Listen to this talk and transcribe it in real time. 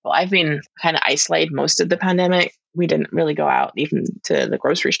I've been kind of isolated most of the pandemic. We didn't really go out even to the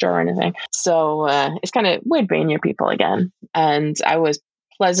grocery store or anything. So it's kind of weird being near people again. And I was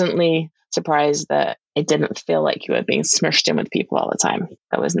pleasantly surprised that it didn't feel like you were being smushed in with people all the time.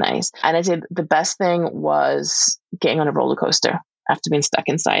 That was nice. And I did the best thing was getting on a roller coaster after being stuck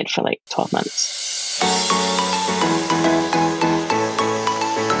inside for like 12 months.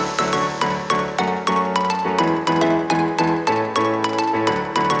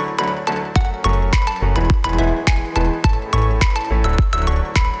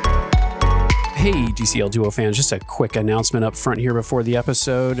 Hey, DCL Duo fans, just a quick announcement up front here before the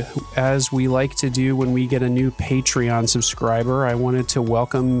episode. As we like to do when we get a new Patreon subscriber, I wanted to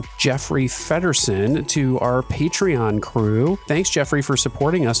welcome Jeffrey Feddersen to our Patreon crew. Thanks, Jeffrey, for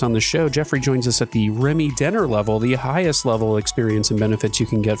supporting us on the show. Jeffrey joins us at the Remy Dinner level, the highest level experience and benefits you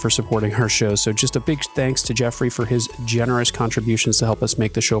can get for supporting our show. So just a big thanks to Jeffrey for his generous contributions to help us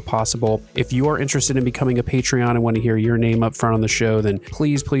make the show possible. If you are interested in becoming a Patreon and want to hear your name up front on the show, then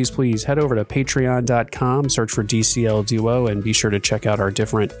please head over to patreon.com, search for DCL Duo, and be sure to check out our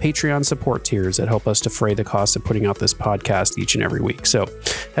different Patreon support tiers that help us defray the cost of putting out this podcast each and every week. So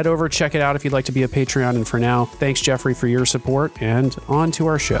head over, check it out if you'd like to be a Patreon. And for now, thanks, Jeffrey, for your support, and on to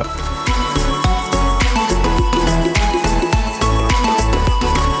our show.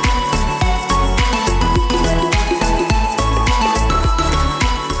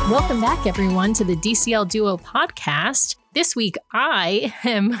 Welcome back, everyone, to the DCL Duo podcast. This week, I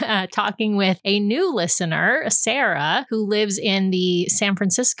am talking with a new listener, Sarah, who lives in the San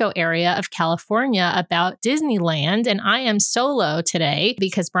Francisco area of California, about Disneyland. And I am solo today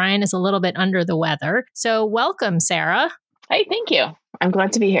because Brian is a little bit under the weather. So welcome, Sarah. Hey, thank you. I'm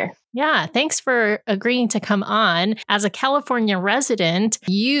glad to be here. Yeah, thanks for agreeing to come on. As a California resident,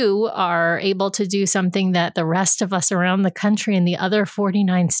 you are able to do something that the rest of us around the country and the other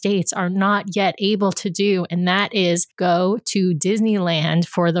 49 states are not yet able to do, and that is go to Disneyland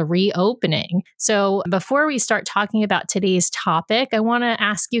for the reopening. So before we start talking about today's topic, I want to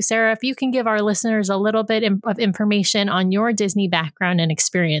ask you, Sarah, if you can give our listeners a little bit of information on your Disney background and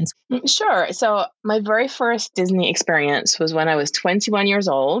experience. Sure. So my very first Disney experience was when I was 21 years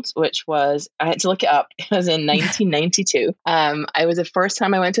old, which was, I had to look it up. It was in 1992. I was the first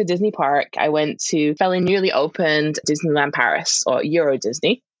time I went to a Disney park. I went to fairly newly opened Disneyland Paris, or Euro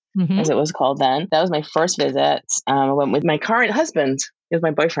Disney, as it was called then. That was my first visit. I went with my current husband. He was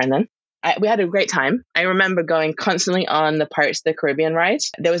my boyfriend then. We had a great time. I remember going constantly on the Pirates of the Caribbean ride.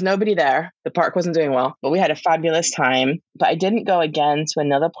 There was nobody there. The park wasn't doing well, but we had a fabulous time. But I didn't go again to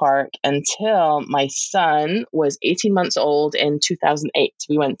another park until my son was 18 months old in 2008.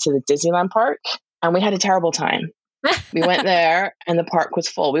 We went to the Disneyland park and we had a terrible time. We went there and the park was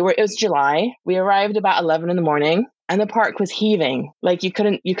full. It was July. We arrived about 11 in the morning. And the park was heaving. Like you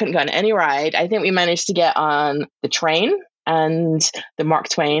couldn't go on any ride. I think we managed to get on the train and the Mark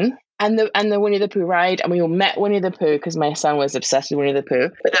Twain and the Winnie the Pooh ride. And we met Winnie the Pooh because my son was obsessed with Winnie the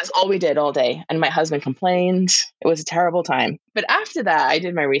Pooh. But that's all we did all day. And my husband complained. It was a terrible time. But after that, I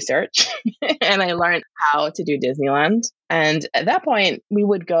did my research and I learned how to do Disneyland. And at that point, we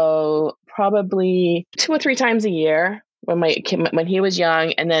would go probably 2 or 3 times a year. When he was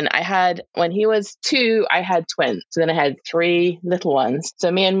young, and then when he was 2, I had twins. So then I had 3 little ones.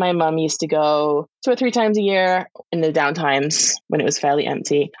 So me and my mom used to go 2 or 3 times a year in the downtimes when it was fairly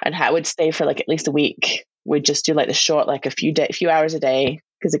empty, and I would stay for like at least a week. We'd just do like the short, like a few hours a day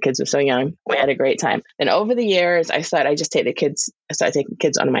because the kids were so young. We had a great time. Then over the years, I started taking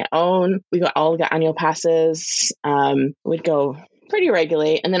kids on my own. We got annual passes. We'd go pretty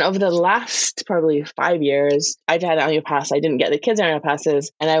regularly. And then over the last probably 5 years, I'd had an annual pass. I didn't get the kids' annual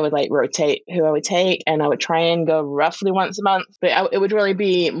passes, and I would like rotate who I would take, and I would try and go roughly once a month, but it would really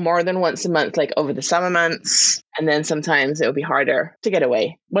be more than once a month, like over the summer months. And then sometimes it would be harder to get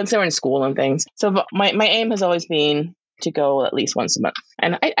away once they were in school and things. So my aim has always been to go at least once a month.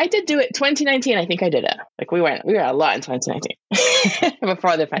 And I did do it 2019. I think I did it. Like we were a lot in 2019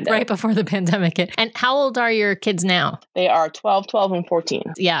 before the pandemic. Right before the pandemic hit. And how old are your kids now? They are 12, and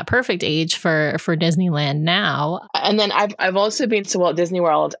 14. Yeah, perfect age for Disneyland now. And then I've also been to Walt Disney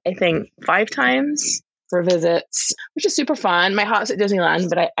World, I think 5 times for visits, which is super fun. My heart's at Disneyland,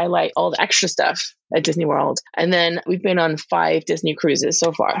 but I like all the extra stuff at Disney World. And then we've been on 5 Disney cruises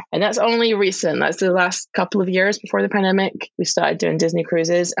so far. And that's only recent. That's the last couple of years before the pandemic. We started doing Disney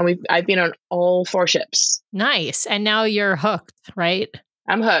cruises, and I've been on all 4 ships. Nice. And now you're hooked, right?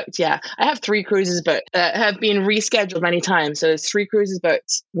 I'm hooked, yeah. I have 3 cruises booked that have been rescheduled many times. So there's 3 cruises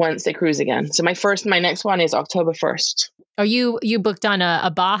booked once they cruise again. So my next one is October 1st. Are you booked on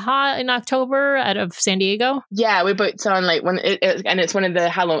a Baja in October out of San Diego? Yeah, we booked on like and it's one of the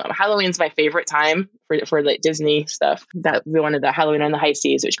Halloween's my favorite time for like Disney stuff. That we wanted the Halloween on the High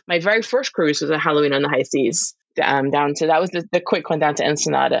Seas, which my very first cruise was a Halloween on the High Seas. Down to that was the quick one down to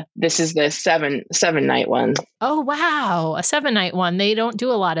Ensenada. This is the seven night one. Oh wow, a 7-night one. They don't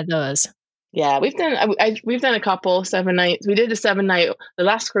do a lot of those. Yeah, we've done a couple 7 nights. We did a 7-night. The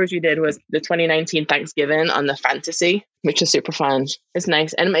last cruise we did was the 2019 Thanksgiving on the Fantasy, which was super fun. It's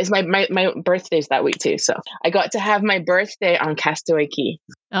nice, and it's my birthday's that week too. So I got to have my birthday on Castaway Cay.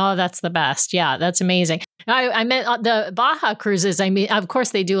 Oh, that's the best. Yeah, that's amazing. I meant the Baja cruises. I mean, of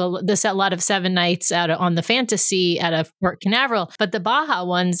course, they do a lot of 7 nights on the Fantasy out of Port Canaveral, but the Baja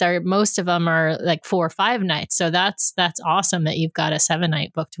ones most of them are like 4 or 5 nights. So that's awesome that you've got a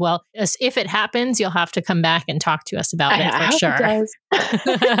 7-night booked. Well, if it happens, you'll have to come back and talk to us about it for sure.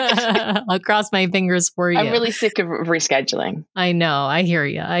 It I'll cross my fingers for you. I'm really sick of rescheduling. I know. I hear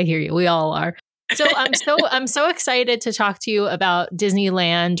you. We all are. So I'm so excited to talk to you about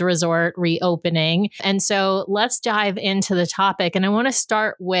Disneyland Resort reopening. And so let's dive into the topic. And I want to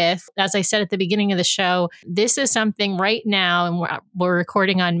start with, as I said at the beginning of the show, this is something right now, and we're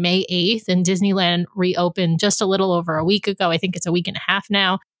recording on May 8th, and Disneyland reopened just a little over a week ago. I think it's a week and a half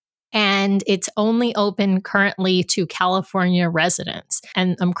now. And it's only open currently to California residents.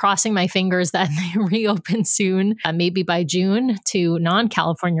 And I'm crossing my fingers that they reopen soon, maybe by June, to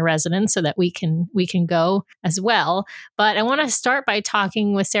non-California residents so that we can go as well. But I want to start by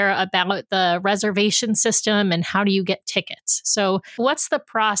talking with Sarah about the reservation system and how do you get tickets. So what's the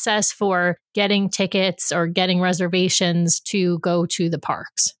process for getting tickets or getting reservations to go to the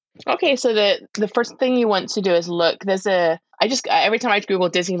parks? Okay, so the first thing you want to do is look. Every time I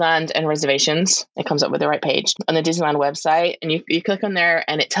Google Disneyland and reservations, it comes up with the right page on the Disneyland website, and you click on there,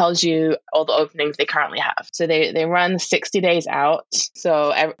 and it tells you all the openings they currently have. So they run 60 days out.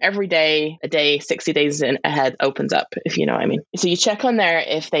 So every day, a day, 60 days ahead opens up, if you know what I mean. So you check on there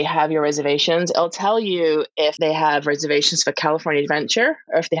if they have your reservations. It'll tell you if they have reservations for California Adventure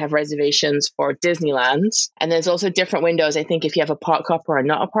or if they have reservations for Disneyland. And there's also different windows, I think, if you have a park hopper or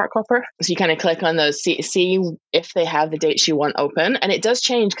not a park hopper. So you kind of click on those, see if they have the dates you want open. And it does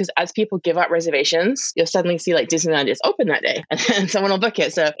change because as people give up reservations, you'll suddenly see like Disneyland is open that day and then someone will book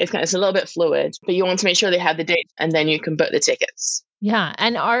it. So it's a little bit fluid, but you want to make sure they have the dates and then you can book the tickets. Yeah.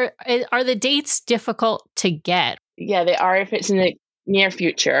 And are the dates difficult to get? Yeah, they are if it's in the near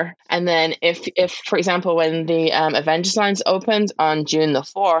future. And then if for example, when the Avengers Line's opened on June the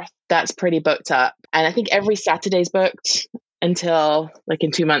 4th, that's pretty booked up. And I think every Saturday's booked until like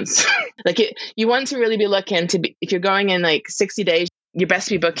in 2 months. You want to really be looking if you're going in like 60 days, you best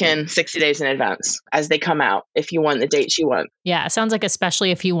be booking 60 days in advance as they come out if you want the dates you want. Yeah, it sounds like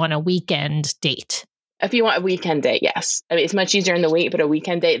especially if you want a weekend date. If you want a weekend date, yes. I mean, it's much easier in the week, but a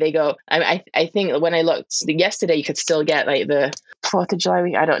weekend date, they go, I think when I looked yesterday, you could still get like the 4th of July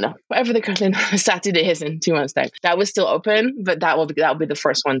week. I don't know. Whatever the Saturday is in 2 months' time. That was still open, but that will be the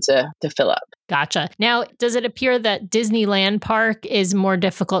first one to fill up. Gotcha. Now, does it appear that Disneyland Park is more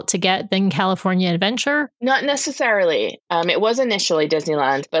difficult to get than California Adventure? Not necessarily. It was initially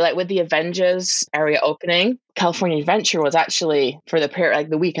Disneyland, but like with the Avengers area opening, California Adventure was actually for the period, like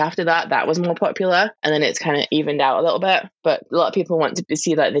the week after that was more popular. And then it's kind of evened out a little bit. But a lot of people want to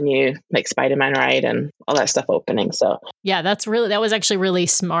see like the new like Spider-Man ride and all that stuff opening. So yeah, that was actually really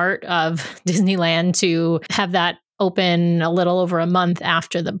smart of Disneyland to have that open a little over a month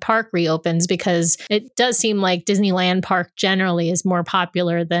after the park reopens, because it does seem like Disneyland Park generally is more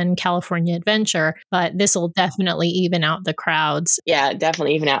popular than California Adventure, but this will definitely even out the crowds. Yeah,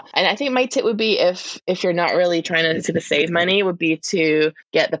 definitely even out. And I think my tip would be if you're not really trying to save money would be to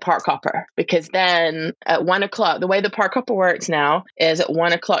get the park hopper, because then at 1 o'clock, the way the park hopper works now is at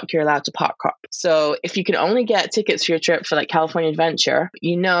 1 o'clock, you're allowed to park hop. So if you can only get tickets for your trip for like California Adventure,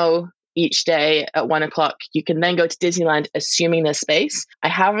 each day at 1 o'clock, you can then go to Disneyland, assuming there's space. I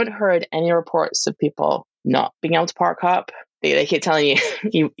haven't heard any reports of people not being able to park hop. They keep telling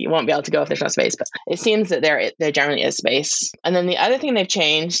you you won't be able to go if there's no space, but it seems that there generally is space. And then the other thing they've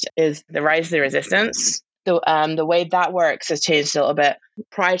changed is the Rise of the Resistance. The way that works has changed a little bit.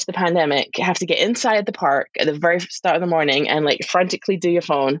 Prior to the pandemic, you have to get inside the park at the very start of the morning and like frantically do your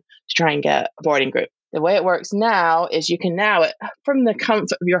phone to try and get a boarding group. The way it works now is you can now, from the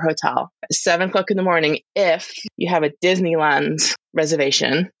comfort of your hotel, at 7 o'clock in the morning, if you have a Disneyland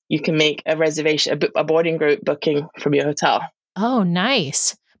reservation, you can make a reservation, a boarding group booking from your hotel. Oh,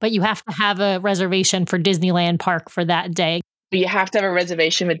 nice. But you have to have a reservation for Disneyland Park for that day. But you have to have a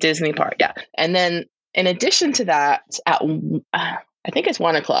reservation with Disney Park, yeah. And then in addition to that, at I think it's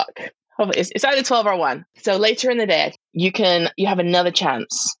 1 o'clock. It's either 12 or 1. So later in the day, you have another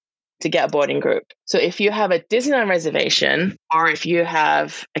chance to get a boarding group. So if you have a Disneyland reservation, or if you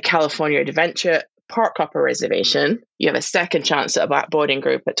have a California Adventure Park Hopper reservation, you have a second chance at a boarding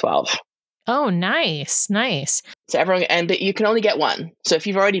group at 12. Oh, nice. So everyone, but you can only get one. So if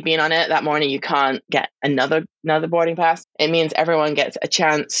you've already been on it that morning, you can't get another boarding pass. It means everyone gets a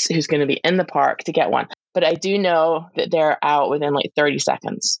chance who's going to be in the park to get one. But I do know that they're out within like 30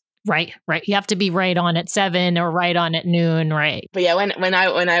 seconds. Right. You have to be right on at 7 or right on at noon, right? But yeah, when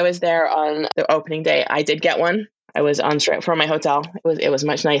I was there on the opening day, I did get one. I was on straight from my hotel. It was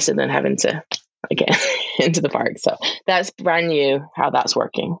much nicer than having to get into the park. So that's brand new how that's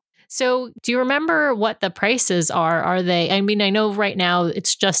working. So do you remember what the prices are? Are they, I mean, I know right now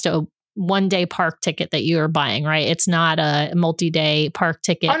it's just a one-day park ticket that you are buying, right? It's not a multi-day park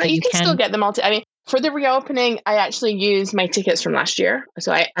ticket. Oh, no, you can still get the I mean, for the reopening, I actually used my tickets from last year.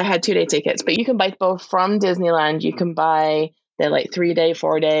 So I had 2-day tickets, but you can buy both from Disneyland. You can buy the like 3-day,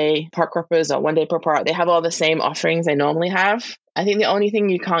 4-day park hoppers or 1 day per park. They have all the same offerings I normally have. I think the only thing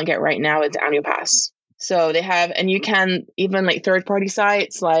you can't get right now is the annual pass. So they have, and you can even like third-party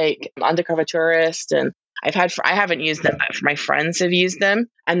sites like Undercover Tourist, and I haven't used them, but my friends have used them,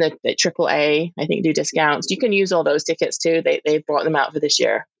 and the AAA, I think, do discounts. You can use all those tickets too. They brought them out for this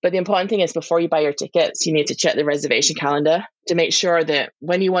year. But the important thing is before you buy your tickets, you need to check the reservation calendar to make sure that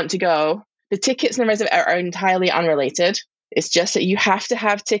when you want to go, the tickets and the reservation are entirely unrelated. It's just that you have to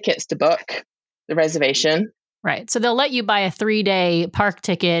have tickets to book the reservation. Right. So they'll let you buy a 3-day park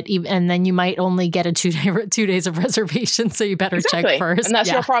ticket, and then you might only get a 2 days of reservation. So you better check first. And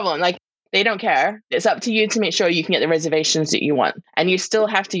that's your problem. Like, they don't care. It's up to you to make sure you can get the reservations that you want. And you still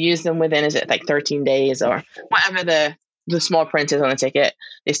have to use them within, is it like 13 days or whatever the small print is on the ticket.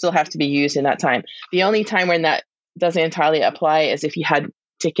 They still have to be used in that time. The only time when that doesn't entirely apply is if you had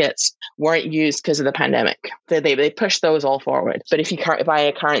tickets weren't used because of the pandemic. They push those all forward. But if you can't buy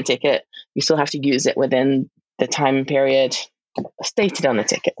a current ticket, you still have to use it within the time period stated on the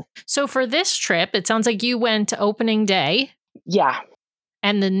ticket. So for this trip, it sounds like you went opening day. Yeah.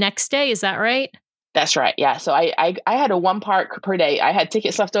 And the next day, is that right? That's right. Yeah. So I had a 1 park per day. I had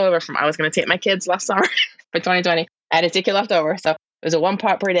tickets left over from, I was going to take my kids last summer for 2020. I had a ticket left over. So it was a 1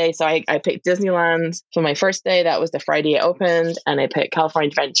 park per day. So I picked Disneyland for my first day. That was the Friday it opened. And I picked California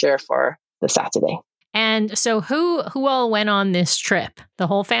Adventure for the Saturday. And so who all went on this trip? The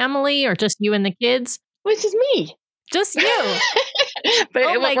whole family or just you and the kids? Which is me. Just you.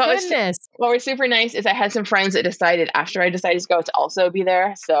 But my goodness. What was super nice is I had some friends that decided after I decided to go to also be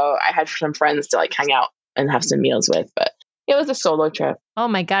there. So I had some friends to like hang out and have some meals with, but it was a solo trip. Oh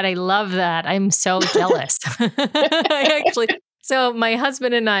my God. I love that. I'm so jealous. So my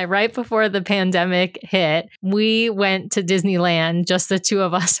husband and I, right before the pandemic hit, we went to Disneyland, just the two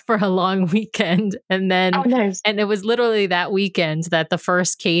of us, for a long weekend. And then, and it was literally that weekend that the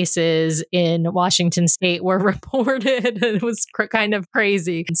first cases in Washington State were reported. It was kind of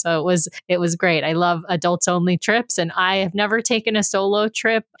crazy. And so it was great. I love adults only trips, and I have never taken a solo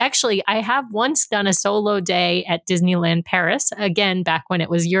trip. Actually, I have once done a solo day at Disneyland Paris, again, back when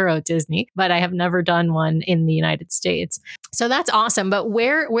it was Euro Disney, but I have never done one in the United States. So that's awesome. But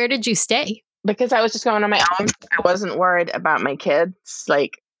where did you stay? Because I was just going on my own. I wasn't worried about my kids,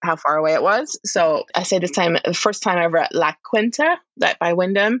 like how far away it was. So I say the first time ever at La Quinta, that by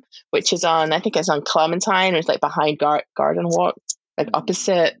Wyndham, which is I think it's on Clementine. It's like behind Garden Walk, like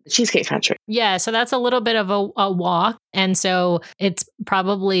opposite Cheesecake Factory. Yeah. So that's a little bit of a walk. And so it's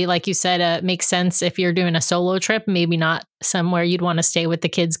probably, like you said, makes sense if you're doing a solo trip, maybe not somewhere you'd want to stay with the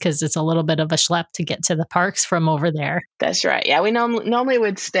kids because it's a little bit of a schlep to get to the parks from over there. That's right. Yeah. We normally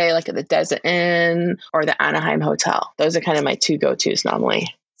would stay like at the Desert Inn or the Anaheim Hotel. Those are kind of my 2 go-tos normally.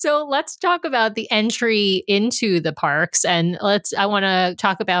 So let's talk about the entry into the parks. And I want to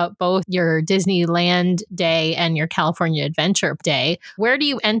talk about both your Disneyland day and your California Adventure day. Where do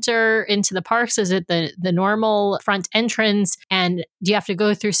you enter into the parks? Is it the normal front entrance? And do you have to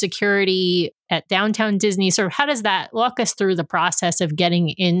go through security at Downtown Disney? So how does that walk us through the process of getting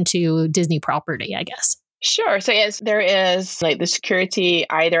into Disney property, I guess? Sure. So yes, there is like the security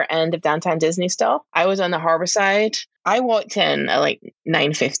either end of Downtown Disney still. I was on the harbor side. I walked in at like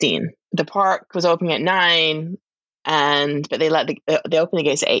 9:15. The park was opening at 9, but they open the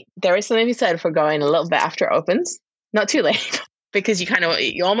gates at 8. There is something to be said for going a little bit after it opens, not too late, because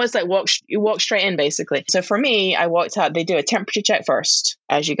you almost like walk straight in basically. So for me, I walked out. They do a temperature check first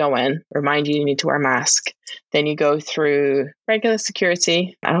as you go in. Remind you need to wear a mask. Then you go through regular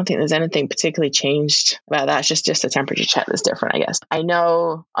security. I don't think there's anything particularly changed about that. It's just a temperature check that's different, I guess. I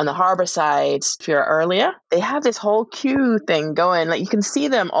know on the harbor side, if you're earlier, they have this whole queue thing going. Like you can see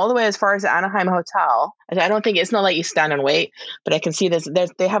them all the way as far as the Anaheim Hotel. I don't think it's not like you stand and wait, but I can see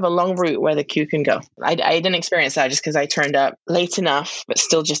they have a long route where the queue can go. I didn't experience that just because I turned up late enough, but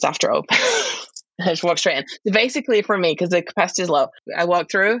still just after open. I just walked straight in. So basically for me, because the capacity is low, I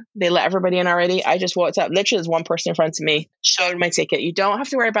walked through, they let everybody in already. I just walked up. Literally, there's one person in front of me, showed my ticket. You don't have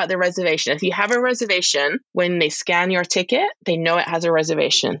to worry about the reservation. If you have a reservation, when they scan your ticket, they know it has a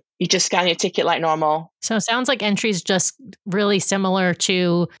reservation. You just scan your ticket like normal. So it sounds like entry's just really similar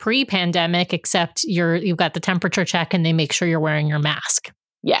to pre-pandemic, except you've got the temperature check and they make sure you're wearing your mask.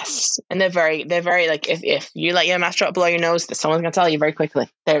 Yes. And they're very like, if you let your mask drop below your nose, someone's going to tell you very quickly.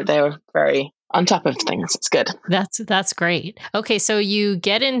 They're very on top of things. It's good. That's great. Okay, so you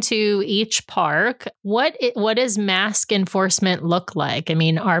get into each park. What does mask enforcement look like? I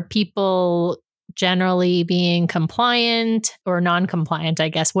mean, are people generally being compliant or non-compliant, I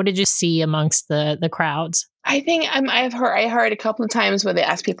guess? What did you see amongst the crowds? I think I heard a couple of times where they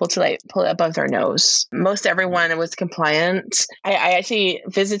asked people to like pull it above their nose. Most everyone was compliant. I actually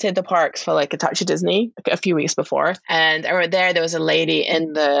visited the parks for like a touch of Disney a few weeks before, and over there was a lady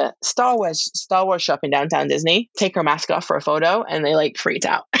in the Star Wars shop in downtown Disney take her mask off for a photo, and they like freaked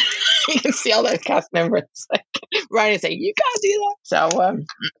out. You can see all the cast members like running and saying, "You can't do that." So,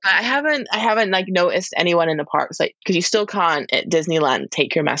 I haven't like noticed anyone in the parks like because you still can't at Disneyland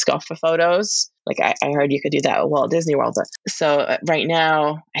take your mask off for photos. Like I heard you could do that at Walt Disney World. So right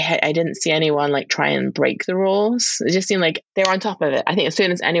now, I didn't see anyone like try and break the rules. It just seemed like they were on top of it. I think as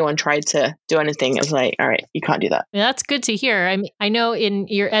soon as anyone tried to do anything, it was like, all right, you can't do that. Yeah, that's good to hear. I mean, I know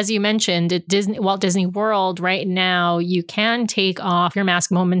as you mentioned, at Walt Disney World right now, you can take off your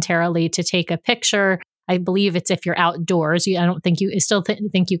mask momentarily to take a picture. I believe it's if you're outdoors. I don't think you still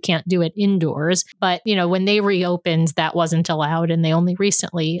think you can't do it indoors. But, when they reopened, that wasn't allowed and they only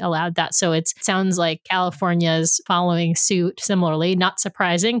recently allowed that. So it sounds like California's following suit similarly. Not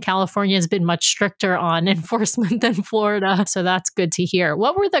surprising. California has been much stricter on enforcement than Florida. So that's good to hear.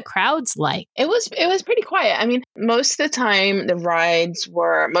 What were the crowds like? It was pretty quiet. I mean, most of the time the rides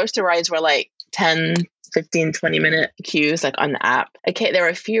were like 10, 15, 20-minute queues like on the app. Okay, there were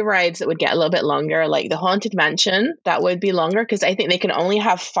a few rides that would get a little bit longer, like the Haunted Mansion. That would be longer because I think they can only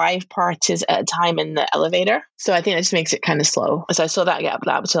have 5 parties at a time in the elevator. So I think that just makes it kind of slow. So I saw that get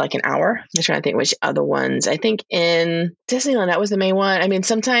up to like an hour. I'm trying to think which other ones. I think in Disneyland, that was the main one. I mean,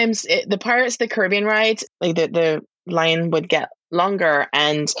 sometimes the Pirates of the Caribbean ride, like the line would get longer.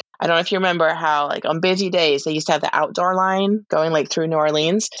 And I don't know if you remember how like on busy days, they used to have the outdoor line going like through New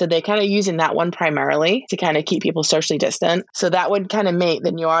Orleans. So they're kind of using that one primarily to kind of keep people socially distant. So that would kind of make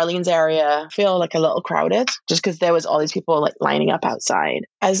the New Orleans area feel like a little crowded just because there was all these people like lining up outside.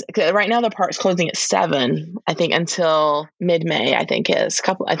 As right now, the park's closing at 7, I think until mid-May, I think is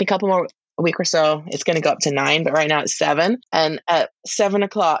a couple more a week or so, it's going to go up to 9, but right now it's 7. And at 7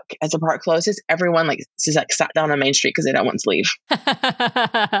 o'clock, as the park closes, everyone is sat down on Main Street because they don't want to leave.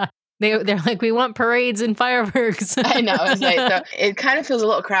 They're like, we want parades and fireworks. I know. It's like, so it kind of feels a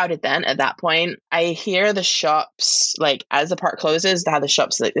little crowded then at that point. I hear the shops, like as the park closes, how the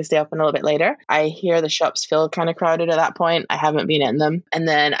shops like, they stay open a little bit later. I hear the shops feel kind of crowded at that point. I haven't been in them. And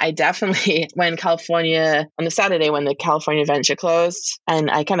then I definitely, on the Saturday when the California Adventure closed, and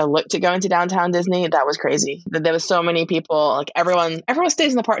I kind of looked at going to downtown Disney, that was crazy. There was so many people, like everyone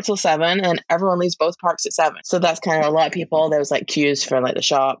stays in the park till 7 and everyone leaves both parks at 7. So that's kind of a lot of people. There was like queues for like the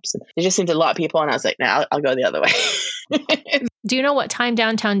shops. It just seemed a lot of people, and I was like, nah, I'll go the other way. Do you know what time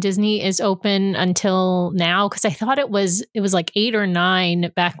downtown Disney is open until now? Because I thought it was like 8 or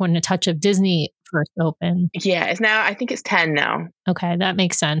 9 back when A Touch of Disney first opened. Yeah, it's now, I think it's 10 now. Okay, that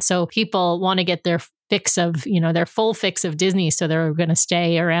makes sense. So people want to get their fix of, their full fix of Disney, so they're going to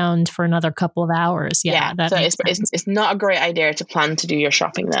stay around for another couple of hours. Yeah, so it's not a great idea to plan to do your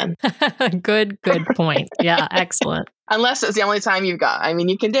shopping then. Good point. Yeah, excellent. Unless it's the only time you've got. I mean,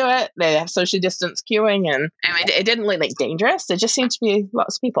 you can do it. They have social distance queuing, and I mean, it didn't look like dangerous. It just seemed to be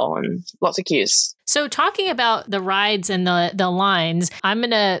lots of people and lots of queues. So talking about the rides and the lines, I'm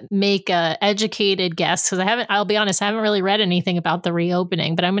going to make an educated guess because I'll be honest, I haven't really read anything about the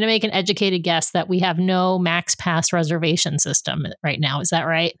reopening, but I'm going to make an educated guess that we have no Max Pass reservation system right now. Is that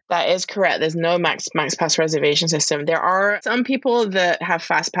right? That is correct. There's no Max Pass reservation system. There are some people that have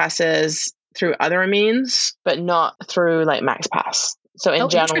fast passes through other means, but not through like Max Pass. So in Oh,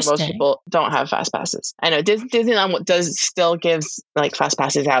 general, most interesting. people don't have fast passes. I know Disneyland does still gives like fast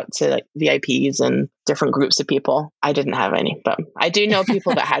passes out to like VIPs and different groups of people. I didn't have any, but I do know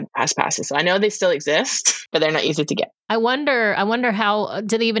people that had fast passes. So I know they still exist, but they're not easy to get. I wonder how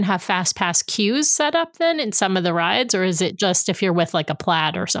do they even have fast pass queues set up then in some of the rides, or is it just if you're with like a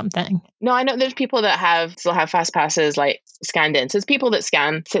Plaid or something? No, I know there's people that still have fast passes like scanned in. So it's people that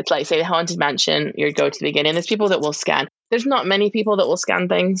scan. So it's like say the Haunted Mansion, you go to the beginning. There's people that will scan. There's not many people that will scan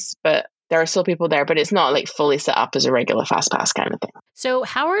things, but there are still people there, but it's not like fully set up as a regular fast pass kind of thing. So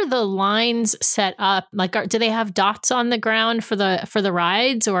how are the lines set up? Like, do they have dots on the ground for the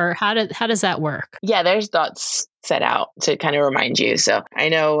rides, or how does that work? Yeah, there's dots set out to kind of remind you. So I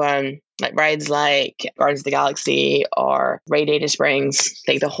know like rides like Guardians of the Galaxy or Radiator Springs,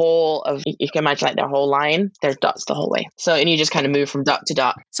 like the whole of, you can imagine like their whole line, there's dots the whole way. So, and you just kind of move from dot to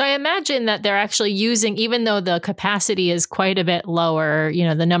dot. So I imagine that they're actually using, even though the capacity is quite a bit lower,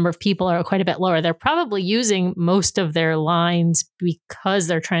 the number of people are quite a bit lower, they're probably using most of their lines because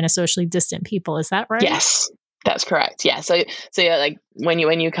they're trying to socially distant people. Is that right? Yes. That's correct. Yeah. So yeah, like when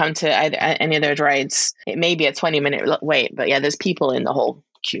you come to any of those rides, it may be a 20-minute wait, but yeah, there's people in the whole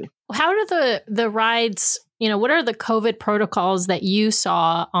queue. How do the rides, what are the COVID protocols that you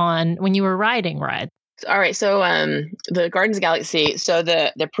saw on when you were riding rides? All right. So the Guardians of the Galaxy, so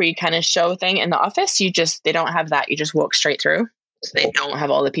the pre kind of show thing in the office, they don't have that. You just walk straight through. So they don't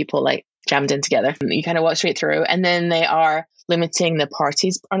have all the people like jammed in together. You kind of walk straight through, and then they are limiting the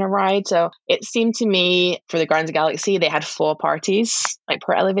parties on a ride. So it seemed to me for the Guardians of the Galaxy, they had 4 parties like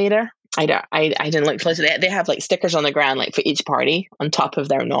per elevator. I didn't look closely. They have like stickers on the ground, like for each party on top of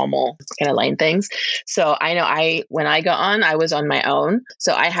their normal kind of line things. So I know when I got on, I was on my own.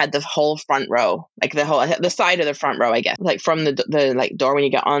 So I had the whole front row, like the side of the front row, I guess, like from the like door when you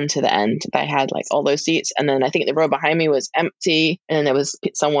get on to the end. I had like all those seats, and then I think the row behind me was empty, and then there was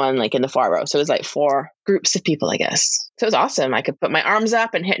someone like in the far row. So it was like 4 groups of people, I guess. So it was awesome. I could put my arms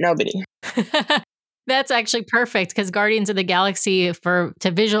up and hit nobody. That's actually perfect because Guardians of the Galaxy,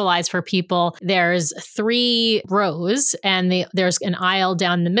 to visualize for people, there's 3 rows and there's an aisle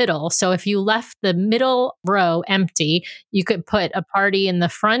down the middle. So if you left the middle row empty, you could put a party in the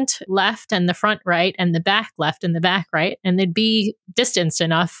front left and the front right and the back left and the back right, and they'd be distanced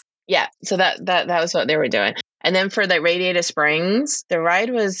enough. Yeah, so that was what they were doing. And then for the Radiator Springs, the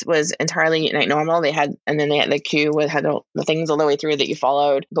ride was entirely like normal. They had the queue had the things all the way through that you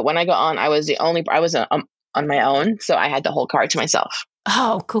followed. But when I got on, I was on my own, so I had the whole car to myself.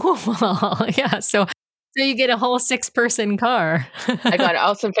 Oh, cool! Yeah, so you get a whole 6-person car. I got an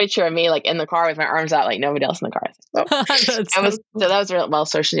awesome picture of me like in the car with my arms out, like nobody else in the car. So that was really well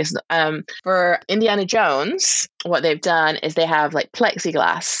socially. For Indiana Jones, what they've done is they have like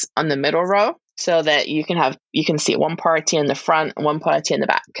plexiglass on the middle row, so that you can see one party in the front, one party in the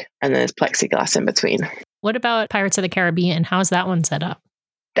back, and then there's plexiglass in between. What about Pirates of the Caribbean? How's that one set up?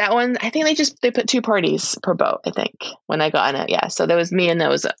 That one, I think they put 2 parties per boat, I think, when I got on it. Yeah. So there was me and there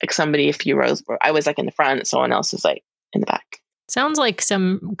was like somebody a few rows. I was like in the front. Someone else was like in the back. Sounds like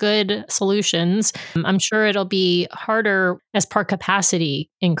some good solutions. I'm sure it'll be harder as park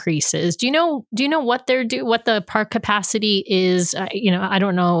capacity increases. Do you know what what the park capacity is? I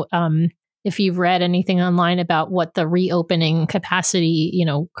don't know if you've read anything online about what the reopening capacity,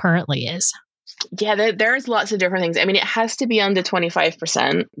 currently is. Yeah, there's lots of different things. I mean, it has to be under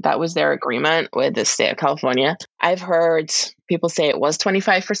 25%. That was their agreement with the state of California. I've heard people say it was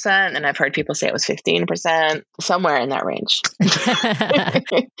 25%, and I've heard people say it was 15%, somewhere in that range.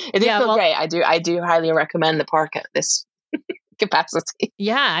 It is great. I do highly recommend the park at this capacity.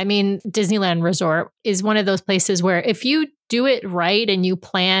 Yeah, I mean, Disneyland Resort is one of those places where if you do it right and you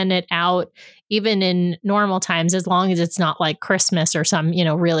plan it out, even in normal times, as long as it's not like Christmas or some,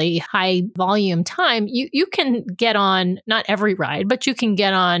 really high volume time, you can get on not every ride, but you can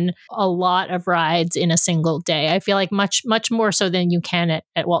get on a lot of rides in a single day. I feel like much, much more so than you can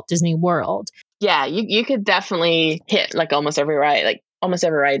at Walt Disney World. Yeah, you could definitely hit like almost every ride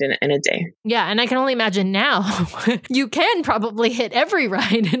in a day. Yeah, and I can only imagine now you can probably hit every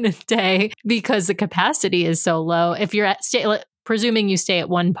ride in a day because the capacity is so low. If you're presuming you stay at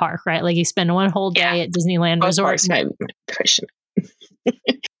one park, right? Like you spend one whole day at Disneyland Resort. My question.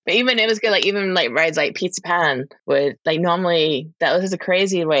 But even it was good. Like even like rides like Peter Pan would like normally that was a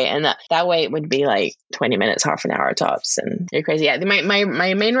crazy wait, and that wait would be like 20 minutes, half an hour tops, and you're crazy. Yeah,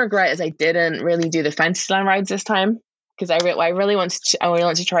 my main regret is I didn't really do the Fantasyland rides this time. Because I really want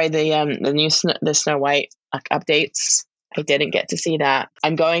to try the new the Snow White updates. I didn't get to see that.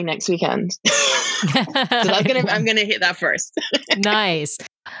 I'm going next weekend, so I'm gonna hit that first. Nice.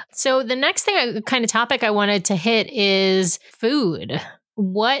 So the next kind of topic I wanted to hit is food.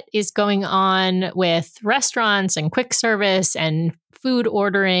 What is going on with restaurants and quick service and food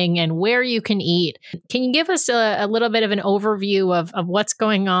ordering and where you can eat? Can you give us a little bit of an overview of what's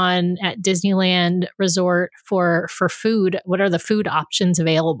going on at Disneyland Resort for food? What are the food options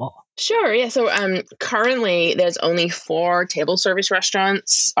available? Sure. Yeah. So currently there's only 4 table service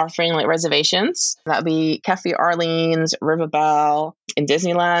restaurants offering like reservations. That'd be Cafe Orleans, River Belle in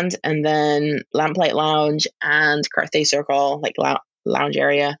Disneyland, and then Lamplight Lounge and Carthay Circle, like lounge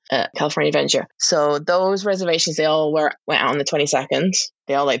area at California Adventure. So those reservations, they all went out on the 22nd.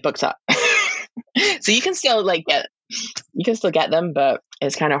 They all like booked up. So you can still get them, but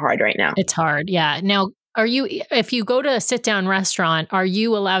it's kind of hard right now. It's hard. Yeah. Now, if you go to a sit down restaurant, are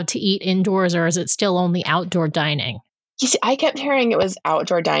you allowed to eat indoors or is it still only outdoor dining? You see, I kept hearing it was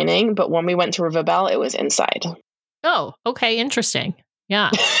outdoor dining, but when we went to River Belle, it was inside. Oh, okay. Interesting.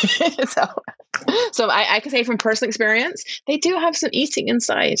 Yeah. So I can say from personal experience, they do have some eating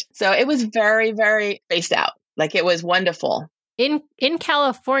inside. So it was very, very spaced out. Like it was wonderful. In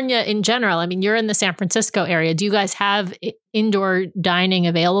California in general, I mean, you're in the San Francisco area. Do you guys have indoor dining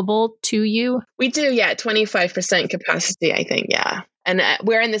available to you? We do, yeah. 25% capacity, I think, yeah. And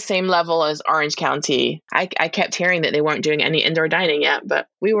we're in the same level as Orange County. I kept hearing that they weren't doing any indoor dining yet, but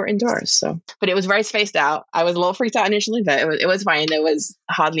we were indoors. So, but it was very spaced out. I was a little freaked out initially, but it was fine. There was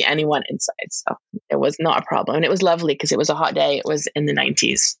hardly anyone inside, so it was not a problem. And it was lovely because it was a hot day. It was in the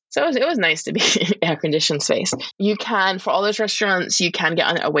 90s, so it was nice to be air conditioned space. You can, for all those restaurants, you can get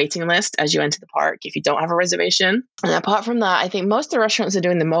on a waiting list as you enter the park if you don't have a reservation. And apart from that, I think most of the restaurants are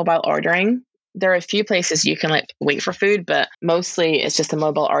doing the mobile ordering. There are a few places you can like wait for food, but mostly it's just a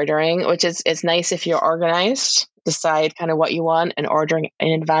mobile ordering, which is it's nice if you're organized, decide kind of what you want and ordering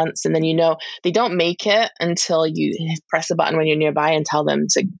in advance. And then, they don't make it until you press a button when you're nearby and tell them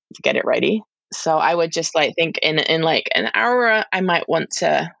to get it ready. So I would just like think in like an hour, I might want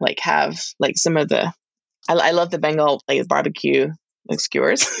to like have like some of I love the Bengal like barbecue like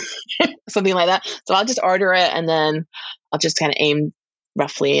skewers, something like that. So I'll just order it and then I'll just kind of aim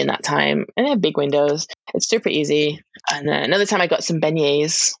roughly in that time, and they have big windows. It's super easy. And then another time I got some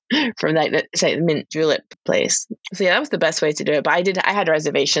beignets from the mint julep place. So yeah, that was the best way to do it. But I had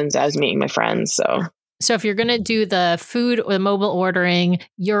reservations. I was meeting my friends. So if you're going to do the food or the mobile ordering,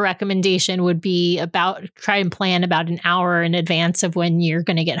 your recommendation would be try and plan about an hour in advance of when you're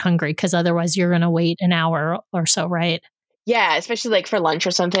going to get hungry, because otherwise you're going to wait an hour or so, right? Yeah, especially like for lunch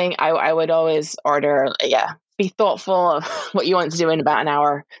or something, I would always order, be thoughtful of what you want to do in about an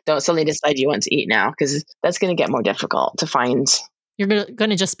hour. Don't suddenly decide you want to eat now, because that's going to get more difficult to find. You're going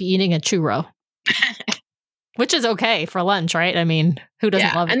to just be eating a churro, which is okay for lunch, right? I mean, who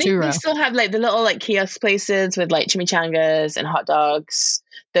doesn't love a churro? And they still have like the little like kiosk places with like chimichangas and hot dogs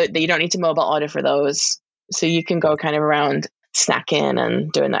that you don't need to mobile order for those. So you can go kind of around snacking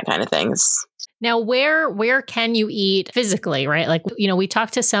and doing that kind of things. Now, where can you eat physically, right? Like, we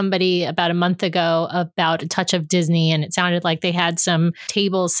talked to somebody about a month ago about A Touch of Disney, and it sounded like they had some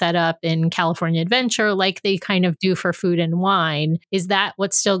tables set up in California Adventure like they kind of do for food and wine. Is that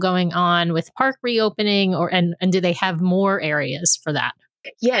what's still going on with park reopening, and do they have more areas for that?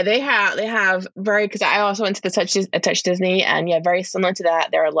 Yeah, they have because I also went to the Touch Disney, and yeah, very similar to that.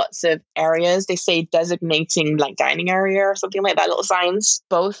 There are lots of areas. They say designating like dining area or something like that, little signs,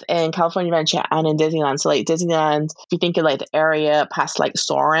 both in California Adventure and in Disneyland. So like Disneyland, if you think of like the area past like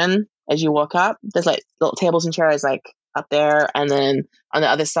Soarin', as you walk up, there's like little tables and chairs like up there, and then on the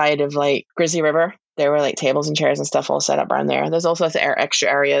other side of like Grizzly River, there were like tables and chairs and stuff all set up around there. There's also extra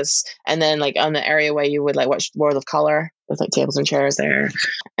areas. And then like on the area where you would like watch World of Color, there's like tables and chairs there.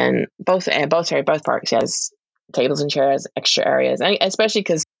 And both parks has tables and chairs, extra areas. And especially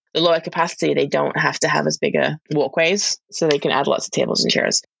because the lower capacity, they don't have to have as big a walkways, so they can add lots of tables and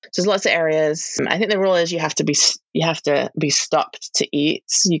chairs. So there's lots of areas. I think the rule is you have to be stopped to eat.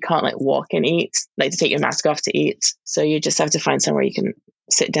 So you can't like walk and eat, like to take your mask off to eat. So you just have to find somewhere you can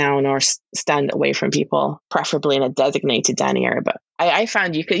sit down or stand away from people, preferably in a designated dining area. But I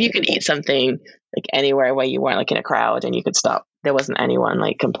found you could eat something like anywhere where you weren't like in a crowd, and you could stop. There wasn't anyone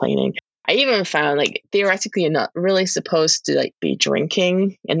like complaining. I even found like theoretically you're not really supposed to like be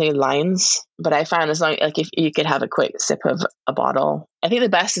drinking in the lines, but I found as long like if you could have a quick sip of a bottle. I think the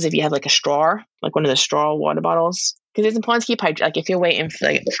best is if you have like a straw, like one of the straw water bottles, because it's important to keep hydrated. Like if you're waiting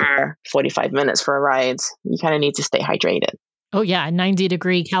for 45 minutes for a ride, you kind of need to stay hydrated. Oh yeah,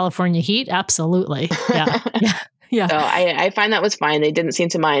 90-degree California heat, absolutely. Yeah, yeah. So I find that was fine. They didn't seem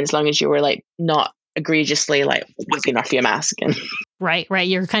to mind as long as you were like not egregiously like whipping off your mask. And Right.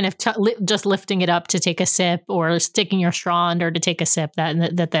 You're kind of just lifting it up to take a sip, or sticking your straw under to take a sip.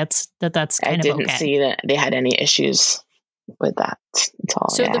 That's I kind of didn't okay. see that they had any issues with that at all.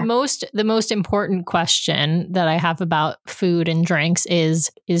 So the most important question that I have about food and drinks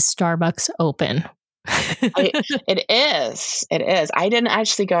is Starbucks open? It is. I didn't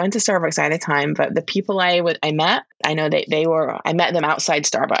actually go into Starbucks at a time, but the people I met, I know I met them outside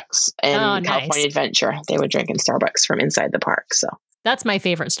Starbucks in California Adventure. They were drinking Starbucks from inside the park. So that's my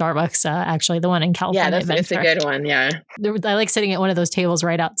favorite Starbucks, actually, the one in California Adventure. It's a good one. Yeah. I like sitting at one of those tables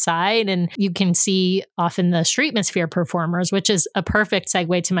right outside, and you can see often the Streetmosphere performers, which is a perfect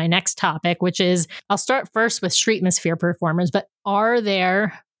segue to my next topic, which is, I'll start first with Streetmosphere performers, but are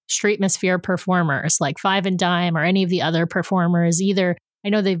there Streetmosphere performers like Five and Dime or any of the other performers either? I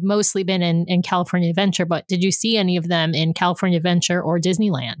know they've mostly been in California Adventure, but did you see any of them in California Adventure or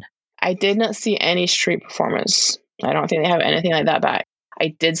Disneyland? I did not see any street performers. I don't think they have anything like that back.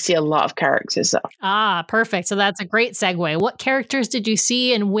 I did see a lot of characters though. Ah, perfect. So that's a great segue. What characters did you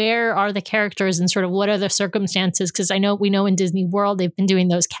see, and where are the characters, and sort of what are the circumstances? Because we know in Disney World, they've been doing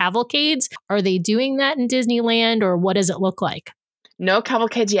those cavalcades. Are they doing that in Disneyland, or what does it look like? No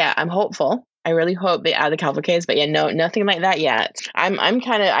cavalcades yet. I'm hopeful. I really hope they add the cavalcades, but no, nothing like that yet.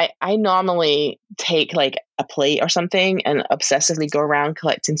 I normally take like a plate or something and obsessively go around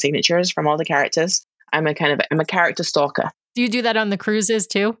collecting signatures from all the characters. I'm a character stalker. Do you do that on the cruises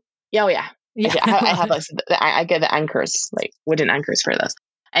too? Oh yeah. I have I get the anchors, like wooden anchors for this.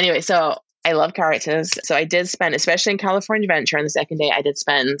 Anyway, so I love characters. So I did spend, especially in California Adventure on the second day, I did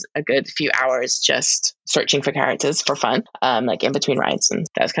spend a good few hours just searching for characters for fun, like in between rides. And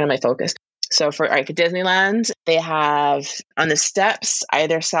that was kind of my focus. So for Disneyland, they have on the steps,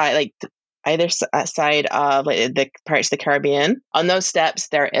 either side of like the Pirates of the Caribbean, on those steps,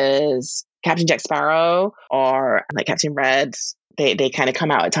 there is Captain Jack Sparrow or like Captain Red. They kind of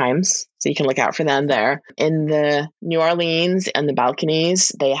come out at times, so you can look out for them there. In the New Orleans and the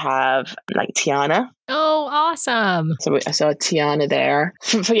balconies, they have like Tiana. Oh, awesome. So I saw Tiana there.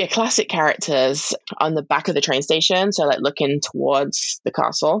 For your classic characters on the back of the train station, so like looking towards the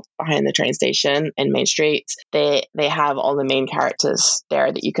castle behind the train station in Main Street, they have all the main characters there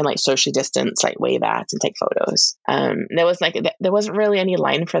that you can like socially distance, like wave at and take photos. There wasn't really any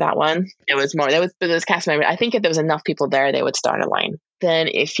line for that one. It was more, there was cast member. I think if there was enough people there, they would start a line. Then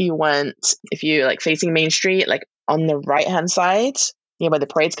if you like facing Main Street, like on the right hand side, where the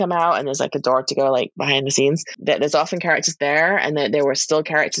parades come out and there's like a door to go like behind the scenes, there's often characters there, and there were still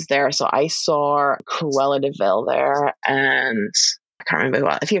characters there. So I saw Cruella de Vil there, and I can't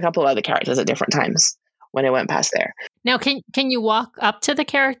remember a couple of other characters at different times when I went past there. Now, can you walk up to the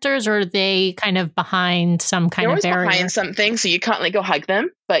characters, or are they kind of behind some kind of barrier? Behind something, so you can't like go hug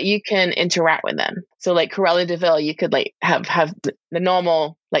them, but you can interact with them. So like Cruella de Vil, you could like have the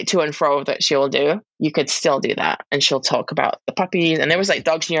normal like to and fro that she will do. You could still do that, and she'll talk about the puppies, and there was like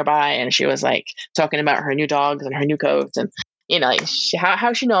dogs nearby, and she was like talking about her new dogs and her new coat, and like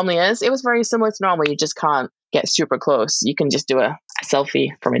how she normally is. It was very similar to normal. You just can't get super close. You can just do a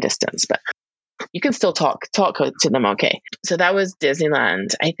selfie from a distance, but you can still talk to them. Okay. So that was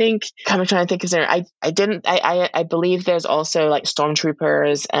Disneyland. I think I'm trying to think, is there, I believe there's also like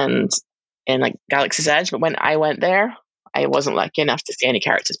stormtroopers and like Galaxy's Edge, but when I went there, I wasn't lucky enough to see any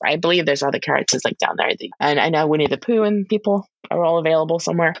characters, but I believe there's other characters like down there. And I know Winnie the Pooh and people are all available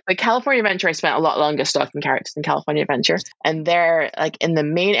somewhere. But California Adventure, I spent a lot longer stalking characters than California Adventure. And they're like in the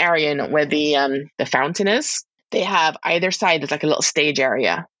main area where the fountain is, they have either side, there's like a little stage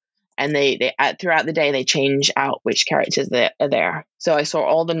area. And they throughout the day, they change out which characters are there. So I saw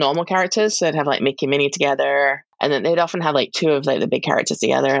all the normal characters that have like Mickey and Minnie together. And then they'd often have like two of like the big characters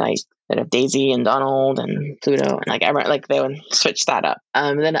together, like that have Daisy and Donald and Pluto. And like they would switch that up.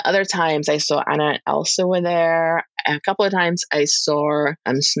 Then at other times I saw Anna and Elsa were there. A couple of times I saw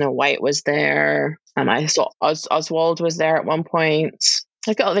Snow White was there. I saw Oswald was there at one point.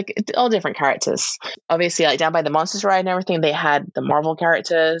 Like all different characters. Obviously, like down by the Monsters ride and everything, they had the Marvel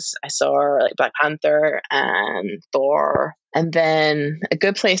characters. I saw like Black Panther and Thor. And then a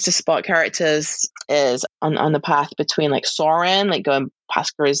good place to spot characters is on the path between like Soarin', like going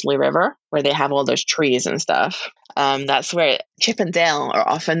past Grizzly River, where they have all those trees and stuff. That's where Chip and Dale are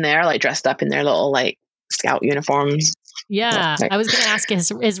often there, like dressed up in their little like scout uniforms. Yeah, I was going to ask,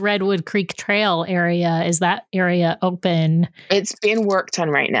 is Redwood Creek Trail area, is that area open? It's being worked on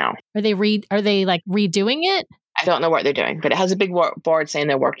right now. Are they like redoing it? I don't know what they're doing, but it has a big board saying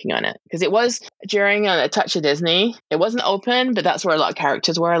they're working on it. Because it was during A Touch of Disney. It wasn't open, but that's where a lot of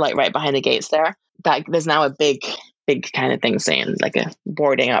characters were, like right behind the gates there. There's now a big kind of thing saying, like a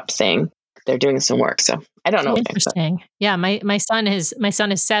boarding up saying they're doing some work. So I don't know. Interesting. Yeah, my son is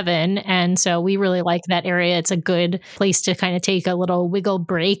 7, and so we really like that area. It's a good place to kind of take a little wiggle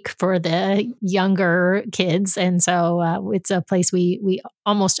break for the younger kids, and so it's a place we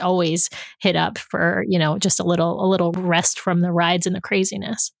almost always hit up for just a little rest from the rides and the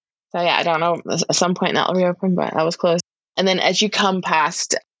craziness. So yeah, I don't know. At some point that'll reopen, but that was close. And then as you come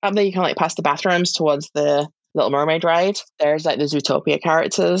past up there, you come like past the bathrooms towards the Little Mermaid ride. There's like the Zootopia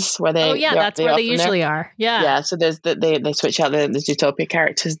characters where they. Oh yeah, that's where they usually are. Yeah. Yeah. So there's they switch out the Zootopia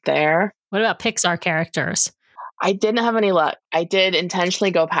characters there. What about Pixar characters? I didn't have any luck. I did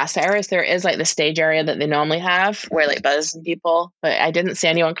intentionally go past the areas. There is like the stage area that they normally have where like Buzz and people, but I didn't see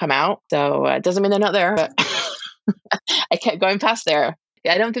anyone come out. So it doesn't mean they're not there, but I kept going past there.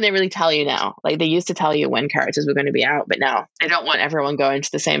 I don't think they really tell you now. Like they used to tell you when characters were going to be out, but now they don't want everyone going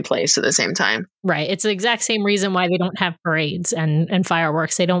to the same place at the same time. Right. It's the exact same reason why they don't have parades and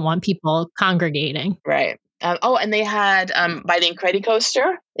fireworks. They don't want people congregating. Right. And they had by the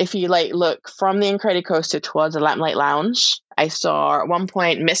Incredicoaster, if you like look from the Incredicoaster towards the Lamplight Lounge, I saw at one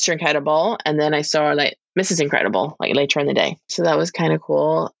point Mr. Incredible, and then I saw like Mrs. Incredible like later in the day. So that was kind of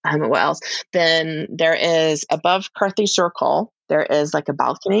cool. What else? Then there is above Carthy Circle, there is like a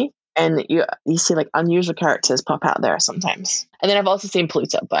balcony, and you see like unusual characters pop out there sometimes. And then I've also seen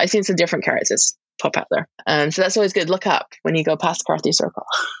Pluto, but I've seen some different characters pop out there. So that's always good. Look up when you go past Carthy Circle.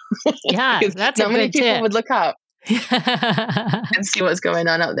 Yeah, that's not a many good people tip. would look up and see what's going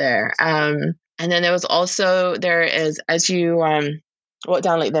on up there. And then there is as you walk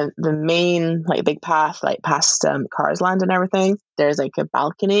down like the main like big path like past Cars Land and everything, there's like a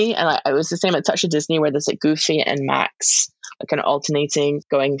balcony, and it was the same at Touch of Disney where there's like Goofy and Max like kind of alternating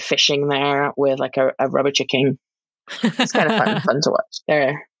going fishing there with like a rubber chicken. It's kind of fun to watch. There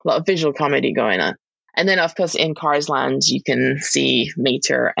are a lot of visual comedy going on. And then of course in Cars Land you can see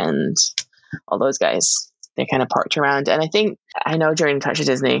Mater and all those guys. They kind of parked around, and I know during Touch of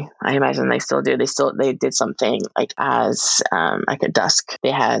Disney, I imagine they still do. They did something like as like at dusk.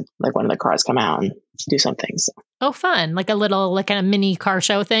 They had like one of the cars come out and do something. So. Oh, fun! Like a little like kind of mini car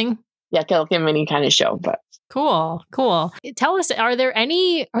show thing. Yeah, like a mini kind of show, but. Cool. Tell us, are there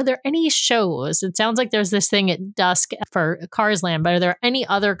any shows? It sounds like there's this thing at dusk for Cars Land, but are there any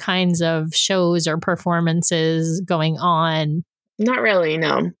other kinds of shows or performances going on? Not really,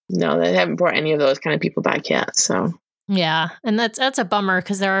 no. They haven't brought any of those kind of people back yet. So yeah, and that's a bummer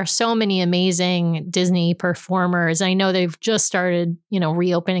because there are so many amazing Disney performers. I know they've just started,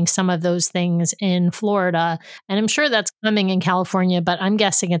 reopening some of those things in Florida, and I'm sure that's coming in California. But I'm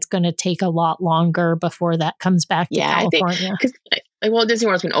guessing it's going to take a lot longer before that comes back to California. Because Disney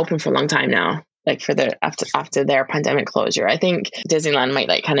World's been open for a long time now. Like for after their pandemic closure, I think Disneyland might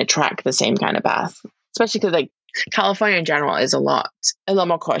like kind of track the same kind of path, especially because like California in general is a lot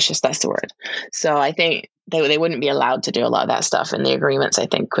more cautious. That's the word. So I think they wouldn't be allowed to do a lot of that stuff in the agreements, I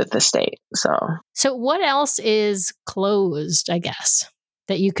think, with the state. So what else is closed, I guess,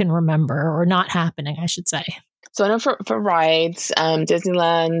 that you can remember or not happening, I should say? So I know for rides,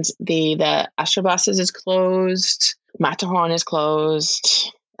 Disneyland, the Astro Blasters is closed. Matterhorn is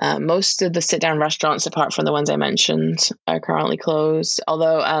closed. Most of the sit-down restaurants, apart from the ones I mentioned, are currently closed.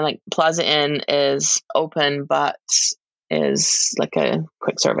 Although, like Plaza Inn is open, but is like a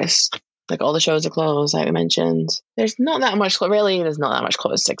quick service. Like all the shows are closed, like I mentioned. There's not that much. There's not that much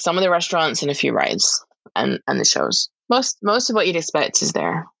closed. Like some of the restaurants and a few rides and the shows. Most of what you'd expect is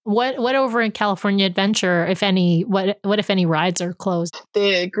there. What over in California Adventure, if any? What if any rides are closed?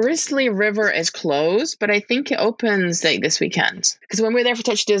 The Grizzly River is closed, but I think it opens like this weekend. Because when we were there for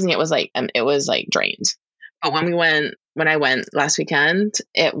Touch Disney, it was like drained. But when I went last weekend,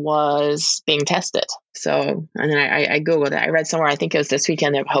 it was being tested. So, and then I Googled it. I read somewhere, I think it was this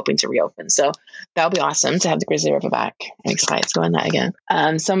weekend, they're hoping to reopen. So that'll be awesome to have the Grizzly River back. I'm excited to go on that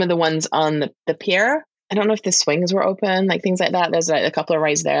again. Some of the ones on the pier, I don't know if the swings were open, like things like that. There's like a couple of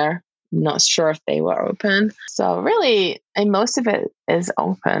rides there. Not sure if they were open. So really, and most of it is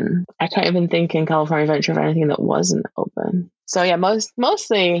open. I can't even think in California Adventure of anything that wasn't open. So yeah, most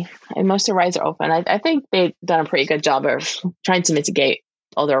of the rides are open. I think they've done a pretty good job of trying to mitigate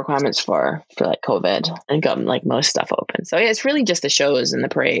all the requirements for like COVID and gotten like most stuff open. So yeah, it's really just the shows and the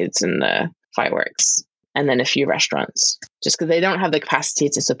parades and the fireworks. And then a few restaurants, just because they don't have the capacity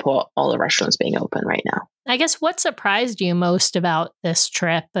to support all the restaurants being open right now. I guess what surprised you most about this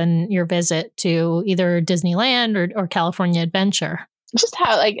trip and your visit to either Disneyland or California Adventure? Just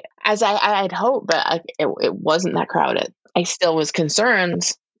how, like, as I'd hoped, but it wasn't that crowded. I still was concerned.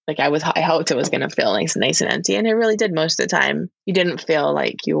 Like I hoped it was going to feel nice and empty, and it really did most of the time. You didn't feel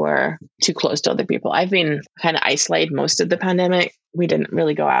like you were too close to other people. I've been kind of isolated most of the pandemic. we didn't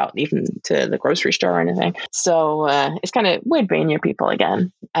really go out even to the grocery store or anything. So it's kind of weird being near people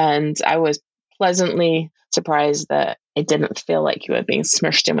again. And I was pleasantly surprised that it didn't feel like you were being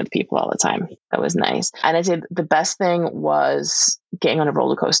smushed in with people all the time. That was nice. And I'd say the best thing was getting on a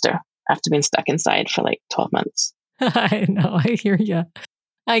roller coaster after being stuck inside for like 12 months. I know. I hear you.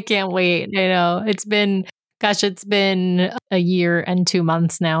 I can't wait. I know it's been a year and 2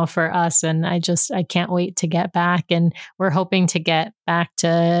 months now for us. And I can't wait to get back. And we're hoping to get back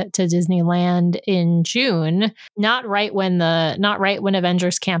to Disneyland in June, not right when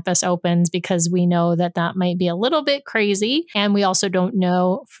Avengers Campus opens, because we know that might be a little bit crazy. And we also don't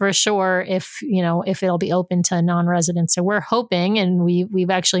know for sure if it'll be open to non-residents. So we're hoping, and we've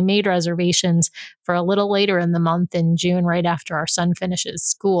actually made reservations for a little later in the month in June, right after our son finishes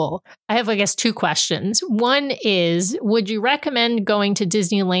school. I have, I guess, two questions. One is, would you recommend going to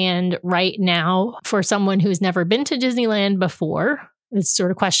Disneyland right now for someone who's never been to Disneyland before? It's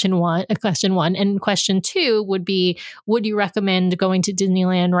sort of question one. And question two would be, would you recommend going to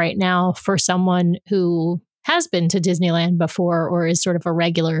Disneyland right now for someone who has been to Disneyland before or is sort of a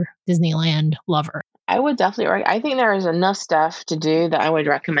regular Disneyland lover? I would definitely, I think there is enough stuff to do that I would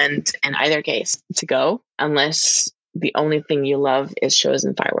recommend in either case to go, unless the only thing you love is shows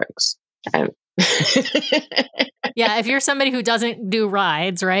and fireworks. Yeah, if you're somebody who doesn't do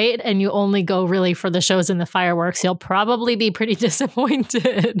rides, right, and you only go really for the shows and the fireworks, you'll probably be pretty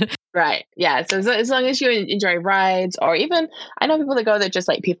disappointed. Right. Yeah. So as long as you enjoy rides, or even, I know people that go that just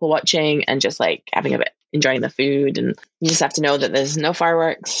like people watching and just like having a bit, enjoying the food, and you just have to know that there's no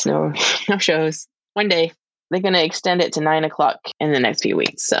fireworks, no shows. One day they're going to extend it to 9:00 in the next few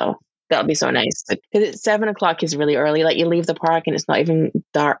weeks. So that'll be so nice. Because 7:00 is really early. Like you leave the park and it's not even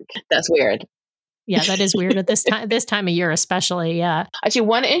dark. That's weird. Yeah, that is weird at this time of year, especially. Yeah. Actually,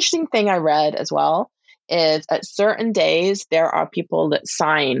 one interesting thing I read as well is at certain days, there are people that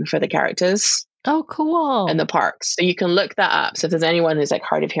sign for the characters. Oh, cool. In the parks. So you can look that up. So if there's anyone who's like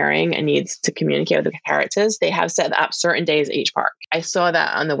hard of hearing and needs to communicate with the characters, they have set up certain days at each park. I saw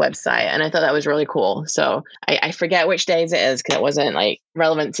that on the website and I thought that was really cool. So I forget which days it is because it wasn't like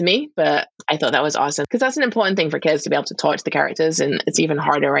relevant to me, but I thought that was awesome because that's an important thing for kids to be able to talk to the characters, and it's even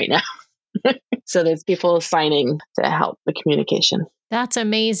harder right now. So there's people signing to help the communication. That's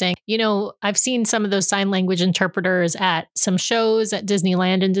amazing. I've seen some of those sign language interpreters at some shows at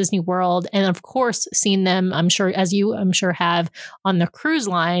Disneyland and Disney World, and of course seen them, I'm sure have on the cruise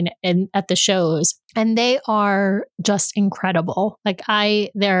line and at the shows. And they are just incredible. Like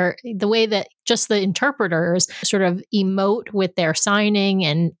the way that just the interpreters sort of emote with their signing,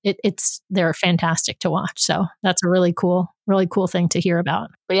 and they're fantastic to watch. So that's a really cool thing to hear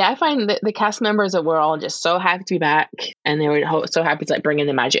about. But yeah, I find that the cast members that were all just so happy to be back, and they were so happy to like bring in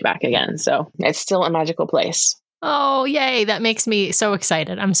the magic back again. So it's still a magical place. Oh, yay. That makes me so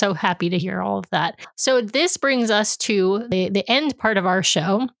excited. I'm so happy to hear all of that. So this brings us to the end part of our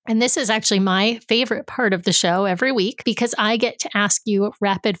show. And this is actually my favorite part of the show every week because I get to ask you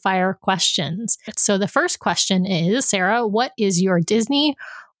rapid fire questions. So the first question is, Sarah, what is your Disney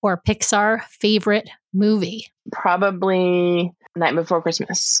or Pixar favorite movie? Probably Night Before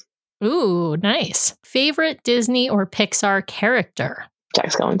Christmas. Ooh, nice. Favorite Disney or Pixar character? Jack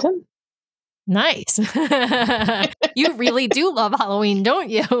Skellington. Nice. You really do love Halloween, don't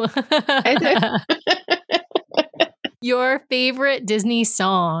you? I do. Your favorite Disney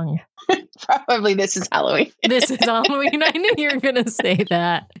song? Probably This Is Halloween. This Is Halloween. I knew you were going to say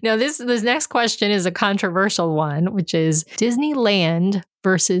that. Now, this next question is a controversial one, which is Disneyland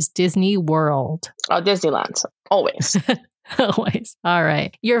versus Disney World. Oh, Disneyland. Always. Always. All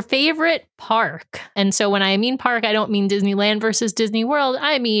right. Your favorite park. And so when I mean park, I don't mean Disneyland versus Disney World.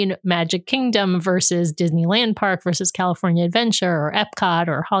 I mean Magic Kingdom versus Disneyland Park versus California Adventure or Epcot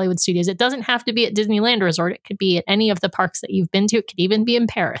or Hollywood Studios. It doesn't have to be at Disneyland Resort. It could be at any of the parks that you've been to. It could even be in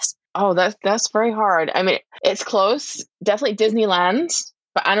Paris. Oh, that's very hard. I mean, it's close. Definitely Disneyland.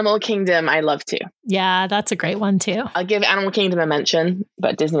 But Animal Kingdom, I love too. Yeah, that's a great one too. I'll give Animal Kingdom a mention,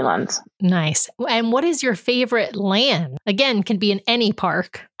 but Disneyland. Nice. And what is your favorite land? Again, can be in any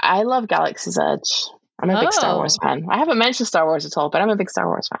park. I love Galaxy's Edge. I'm a big Star Wars fan. I haven't mentioned Star Wars at all, but I'm a big Star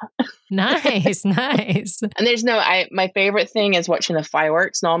Wars fan. Nice, nice. And my favorite thing is watching the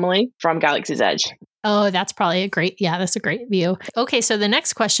fireworks normally from Galaxy's Edge. Oh, that's probably that's a great view. Okay, so the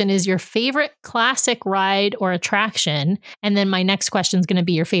next question is your favorite classic ride or attraction. And then my next question is going to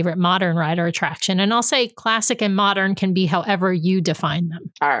be your favorite modern ride or attraction. And I'll say classic and modern can be however you define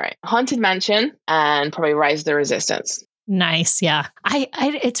them. All right. Haunted Mansion and probably Rise of the Resistance. Nice. Yeah.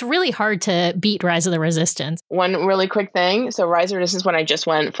 It's really hard to beat Rise of the Resistance. One really quick thing. So Rise of the Resistance, when I just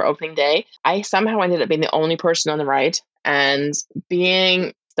went for opening day, I somehow ended up being the only person on the ride. and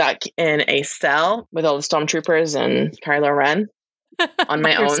being stuck in a cell with all the stormtroopers and Kylo Ren on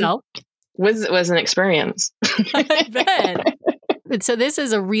my own was an experience. I bet. So this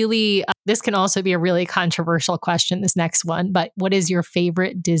is this can also be a really controversial question, this next one, but what is your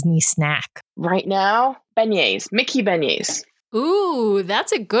favorite Disney snack? Right now, beignets, Mickey beignets. Ooh,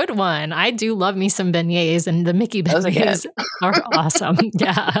 that's a good one. I do love me some beignets, and the Mickey beignets are awesome.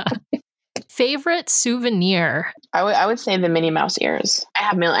 Yeah. Favorite souvenir? I would say the Minnie Mouse ears.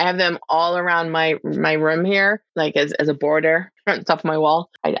 I have them all around my room here, like as a border on top of my wall.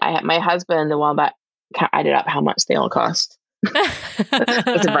 I had my husband a while back added up how much they all cost.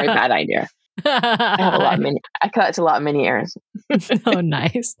 That's a very bad idea. I have a lot of I collect a lot of Minnie ears. Oh,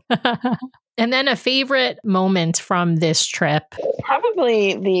 nice. And then a favorite moment from this trip?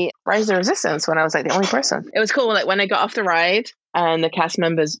 Probably the Rise of the Resistance, when I was like the only person. It was cool. Like when I got off the ride and the cast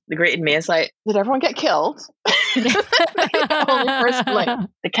members greeted me, it's like, did everyone get killed? The only person, like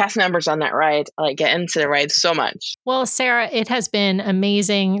the cast members on that ride, like get into the ride so much. Well, Sarah, it has been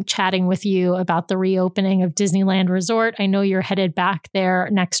amazing chatting with you about the reopening of Disneyland Resort. I know you're headed back there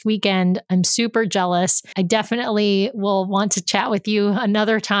next weekend. I'm super jealous. I definitely will want to chat with you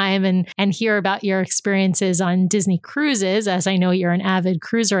another time and hear about your experiences on Disney cruises, as I know you're an avid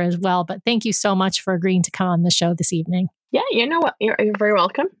cruiser as well. But thank you so much for agreeing to come on the show this evening. Yeah, you know what? You're very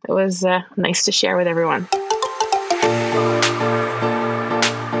welcome. It was nice to share with everyone.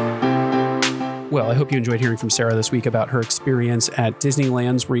 Well, I hope you enjoyed hearing from Sarah this week about her experience at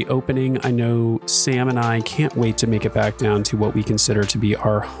Disneyland's reopening. I know Sam and I can't wait to make it back down to what we consider to be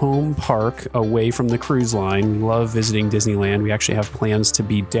our home park away from the cruise line. We love visiting Disneyland. We actually have plans to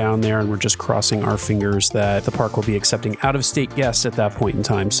be down there, and we're just crossing our fingers that the park will be accepting out-of-state guests at that point in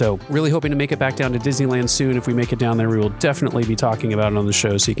time. So really hoping to make it back down to Disneyland soon. If we make it down there, we will definitely be talking about it on the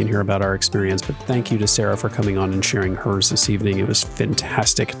show so you can hear about our experience. But thank you to Sarah for coming on and sharing hers this evening. It was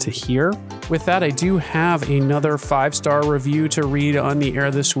fantastic to hear. With that, I do have another 5-star review to read on the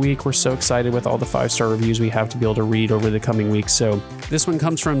air this week. We're so excited with all the 5-star reviews we have to be able to read over the coming weeks. So this one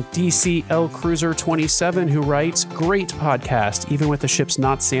comes from DCL Cruiser 27, who writes, "Great podcast. Even with the ships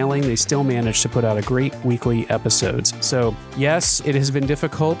not sailing, they still manage to put out a great weekly episodes." So yes, it has been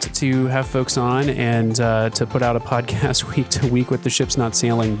difficult to have folks on and to put out a podcast week to week with the ships not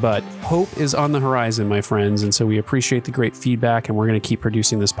sailing, but hope is on the horizon, my friends. And so we appreciate the great feedback, and we're going to keep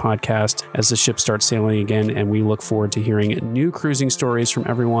producing this podcast as the ship starts sailing again, and we look forward to hearing new cruising stories from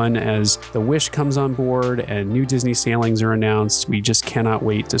everyone as the Wish comes on board and new Disney sailings are announced. We just cannot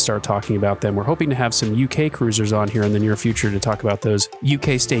wait to start talking about them. We're hoping to have some UK cruisers on here in the near future to talk about those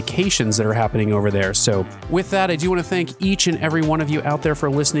UK staycations that are happening over there. So with that, I do want to thank each and every one of you out there for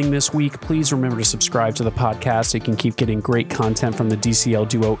listening this week. Please remember to subscribe to the podcast so you can keep getting great content from the DCL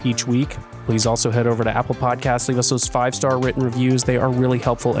duo each week. Please also head over to Apple Podcasts, leave us those 5-star written reviews. They are really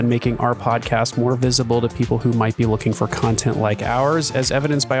helpful in making our podcast more visible to people who might be looking for content like ours. As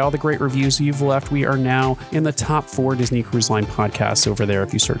evidenced by all the great reviews you've left, we are now in the top 4 Disney Cruise Line podcasts over there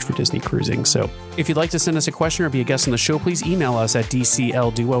if you search for Disney Cruising. So if you'd like to send us a question or be a guest on the show, please email us at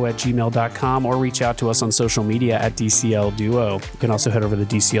dclduo@gmail.com or reach out to us on social media at DCLDuo. You can also head over to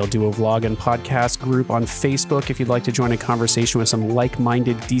the DCL Duo vlog and podcast group on Facebook if you'd like to join a conversation with some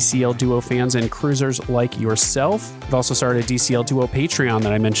like-minded DCL Duo fans and cruisers like yourself. We've also started a DCL Duo Patreon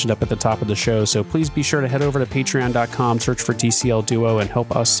that I mentioned up at the top of the show, so please be sure to head over to patreon.com, search for DCL Duo, and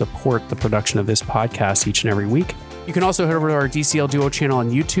help us support the production of this podcast each and every week. You can also head over to our DCL Duo channel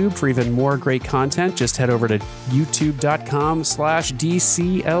on YouTube for even more great content. Just head over to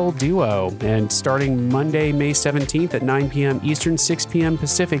youtube.com/DCL Duo. And starting Monday, May 17th at 9 p.m. Eastern, 6 p.m.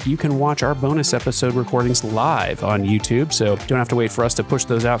 Pacific, you can watch our bonus episode recordings live on YouTube. So don't have to wait for us to push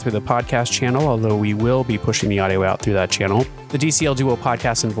those out through the podcast channel, although we will be pushing the audio out through that channel. The DCL Duo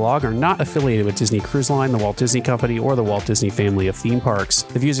podcast and vlog are not affiliated with Disney Cruise Line, the Walt Disney Company, or the Walt Disney family of theme parks.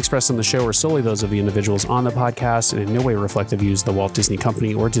 The views expressed on the show are solely those of the individuals on the podcast and in no way reflect the views of the Walt Disney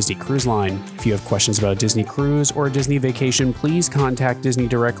Company or Disney Cruise Line. If you have questions about a Disney cruise or a Disney vacation, please contact Disney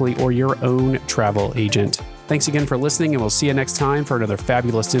directly or your own travel agent. Thanks again for listening, and we'll see you next time for another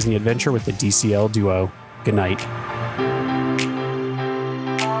fabulous Disney adventure with the DCL Duo. Good night.